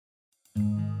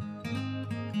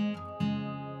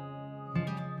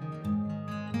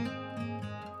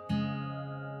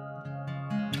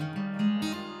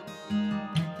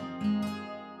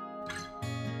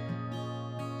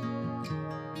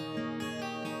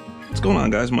What's going on,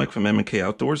 guys? Mike from M&K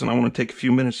Outdoors, and I want to take a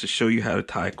few minutes to show you how to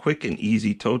tie a quick and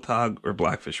easy Tautog or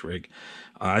Blackfish rig.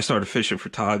 I started fishing for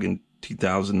Tog in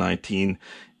 2019,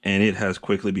 and it has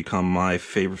quickly become my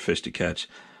favorite fish to catch.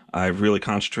 I've really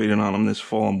concentrated on them this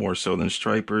fall, more so than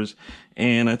stripers,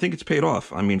 and I think it's paid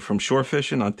off. I mean, from shore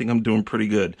fishing, I think I'm doing pretty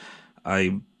good.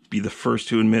 I'd be the first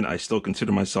to admit I still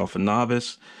consider myself a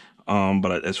novice,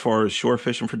 but as far as shore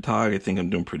fishing for Tog, I think I'm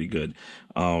doing pretty good.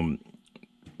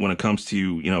 When it comes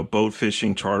to, boat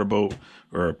fishing, charter boat,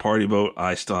 or a party boat,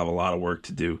 I still have a lot of work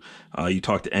to do. You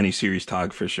talk to any serious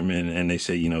Tog fisherman, and they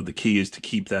say, the key is to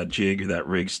keep that jig or that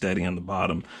rig steady on the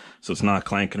bottom, so it's not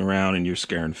clanking around and you're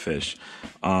scaring fish.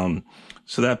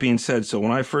 So that being said, so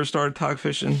when I first started Tog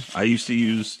fishing, I used to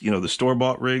use, the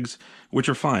store-bought rigs, which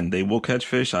are fine. They will catch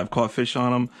fish. I've caught fish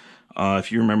on them.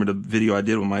 If you remember the video I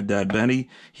did with my dad, Benny,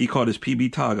 he caught his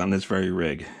PB Tog on this very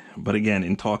rig. But again,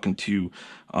 in talking to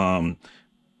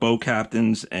boat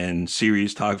captains and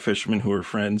serious Tog fishermen who are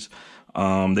friends,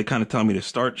 they kind of tell me to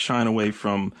start shying away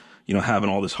from,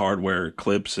 having all this hardware,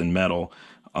 clips and metal,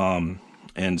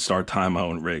 and start tying my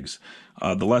own rigs.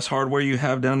 The less hardware you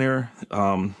have down there,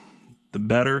 the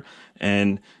better,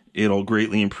 and it'll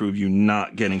greatly improve you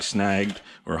not getting snagged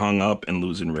or hung up and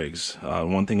losing rigs.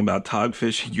 One thing about Tog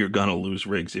fishing, you're gonna lose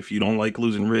rigs. If you don't like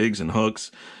losing rigs and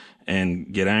hooks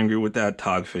and get angry with that,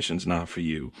 Tog fishing's not for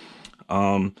you.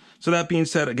 So that being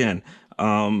said, again,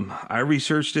 I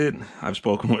researched it. I've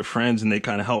spoken with friends and they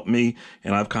kind of helped me,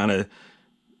 and I've kind of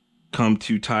come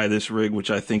to tie this rig,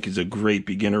 which I think is a great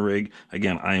beginner rig.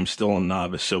 Again, I am still a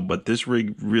novice, but this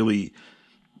rig really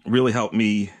helped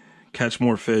me catch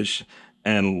more fish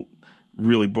and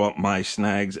really brought my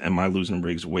snags and my losing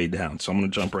rigs way down. So I'm going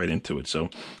to jump right into it. So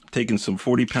taking some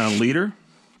 40-pound leader.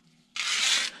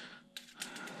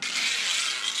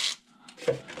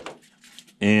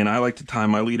 And I like to tie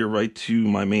my leader right to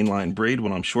my mainline braid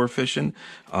when I'm shore fishing.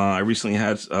 I recently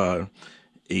had a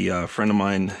friend of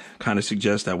mine kind of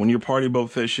suggest that when you're party boat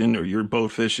fishing or you're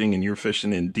boat fishing and you're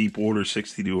fishing in deep water,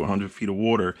 60 to 100 feet of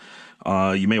water,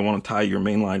 you may want to tie your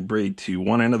mainline braid to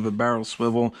one end of the barrel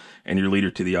swivel and your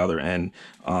leader to the other end.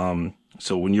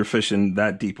 So when you're fishing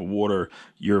that deep of water,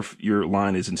 your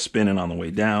line isn't spinning on the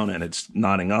way down and it's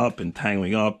knotting up and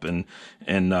tangling up, and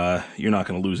you're not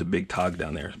going to lose a big Tog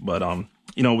down there. But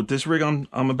with this rig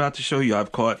I'm about to show you,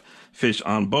 I've caught fish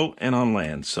on boat and on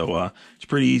land. So it's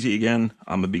pretty easy. Again,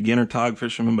 I'm a beginner Tog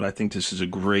fisherman, but I think this is a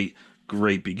great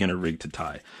beginner rig to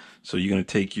tie. So you're going to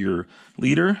take your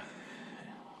leader,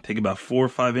 take about 4 or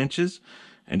 5 inches,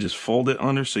 and just fold it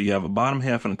under so you have a bottom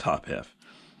half and a top half.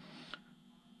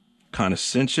 Kind of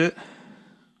cinch it.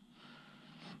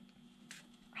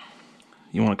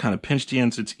 You want to kind of pinch the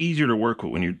ends. It's easier to work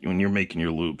with when you're making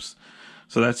your loops.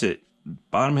 So that's it.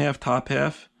 Bottom half, top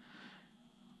half.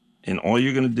 And all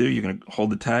you're going to do, you're going to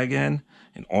hold the tag in,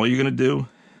 and all you're going to do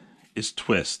is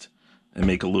twist and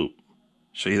make a loop.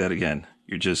 Show you that again.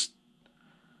 You're just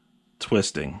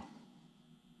twisting.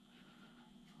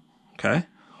 Okay?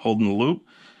 Holding the loop.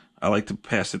 I like to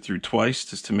pass it through twice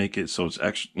just to make it so it's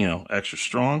extra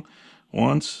strong.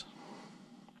 Once,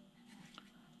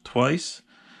 twice.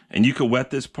 And you could wet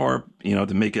this part,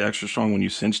 to make it extra strong when you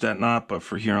cinch that knot, but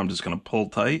for here I'm just going to pull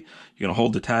tight. You're going to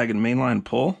hold the tag and main line and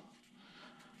pull.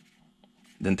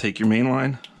 Then take your main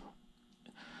line,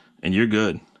 and you're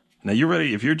good. Now you're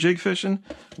ready. If you're jig fishing,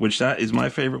 which that is my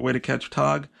favorite way to catch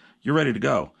Tog, you're ready to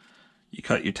go. You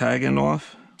cut your tag end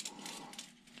off,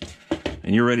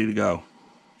 and you're ready to go.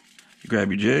 You grab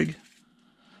your jig.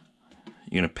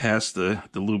 You're going to pass the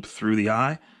loop through the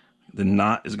eye. The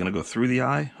knot is going to go through the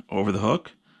eye, over the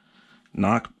hook,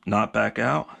 knot back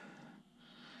out,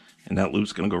 and that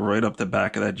loop's going to go right up the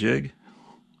back of that jig.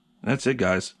 And that's it,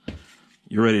 guys.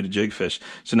 You're ready to jig fish.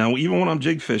 So now, even when I'm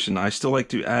jig fishing, I still like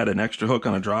to add an extra hook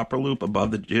on a dropper loop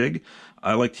above the jig.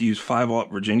 I like to use 5/0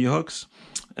 Virginia hooks,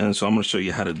 and so I'm going to show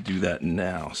you how to do that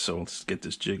now. So let's get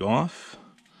this jig off.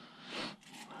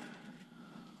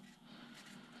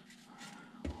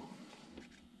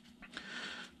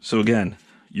 So again,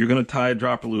 you're going to tie a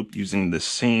dropper loop using the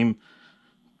same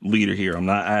leader here. I'm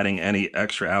not adding any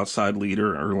extra outside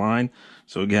leader or line.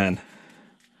 So again,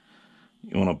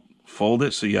 you want to fold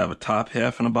it so you have a top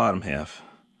half and a bottom half.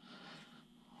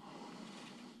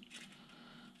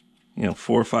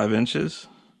 4 or 5 inches.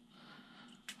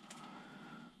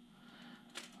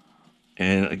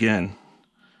 And again,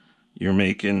 you're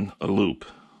making a loop.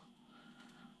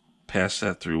 Pass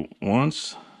that through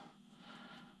once,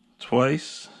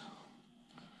 twice,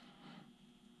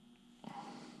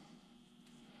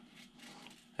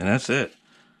 and that's it.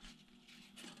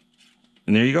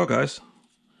 And there you go, guys.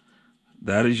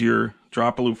 That is your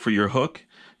dropper loop for your hook.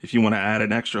 if you want to add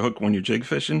an extra hook when you're jig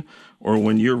fishing or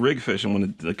when you're rig fishing,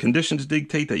 when the conditions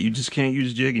dictate that you just can't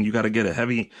use jig and you got to get a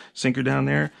heavy sinker down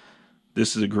there,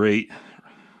 this is a great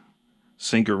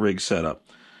sinker rig setup.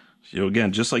 So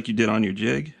again, just like you did on your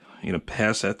jig, you're going to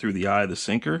pass that through the eye of the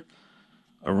sinker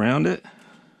around it.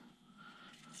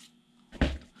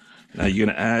 Now you're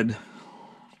going to add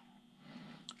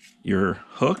your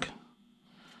hook.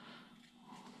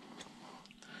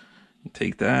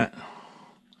 Take that.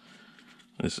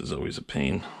 This is always a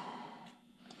pain.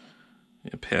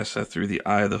 You pass that through the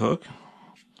eye of the hook,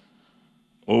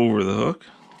 over the hook,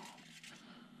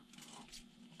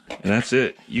 and that's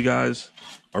it. You guys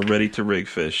are ready to rig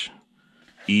fish.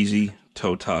 Easy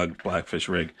Tautog Blackfish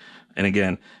rig. And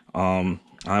again, I'm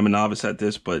a novice at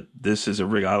this, but this is a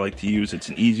rig I like to use. It's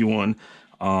an easy one,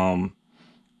 and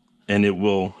it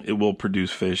will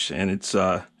produce fish, and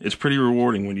it's pretty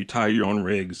rewarding when you tie your own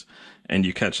rigs and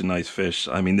you catch a nice fish.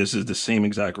 I mean, this is the same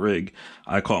exact rig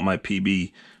I caught my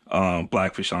PB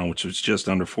Blackfish on, which was just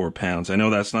under 4 pounds. I know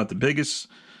that's not the biggest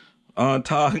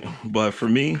tog, but for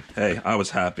me, hey, I was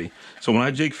happy. So when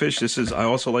I jig fish, I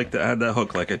also like to add that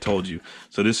hook, like I told you.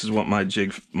 So this is what my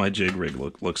jig rig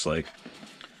looks like.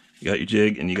 You got your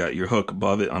jig and you got your hook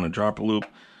above it on a dropper loop,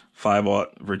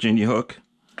 5/0 Virginia hook,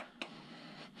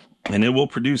 and it will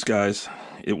produce, guys.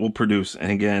 It will produce.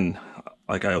 And again,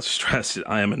 like I stress it,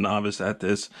 I am a novice at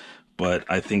this, but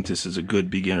I think this is a good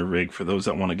beginner rig for those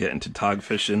that want to get into tog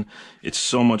fishing. It's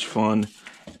so much fun,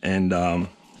 and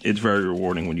it's very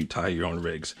rewarding when you tie your own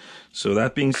rigs. So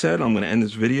that being said, I'm going to end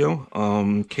this video.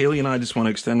 Kaylee and I just want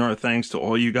to extend our thanks to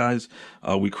all you guys.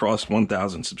 We crossed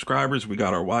 1,000 subscribers. We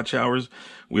got our watch hours.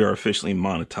 We are officially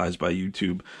monetized by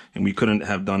YouTube, and we couldn't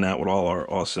have done that with all our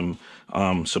awesome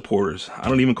supporters. I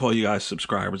don't even call you guys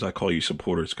subscribers. I call you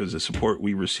supporters, because the support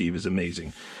we receive is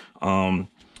amazing.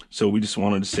 So we just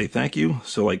wanted to say thank you.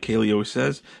 So like Kaylee always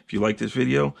says, if you like this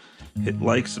video, hit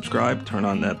like, subscribe, turn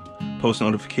on that post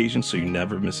notification so you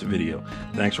never miss a video.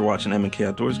 Thanks for watching M&K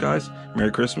Outdoors, guys.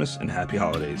 Merry Christmas and Happy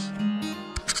Holidays.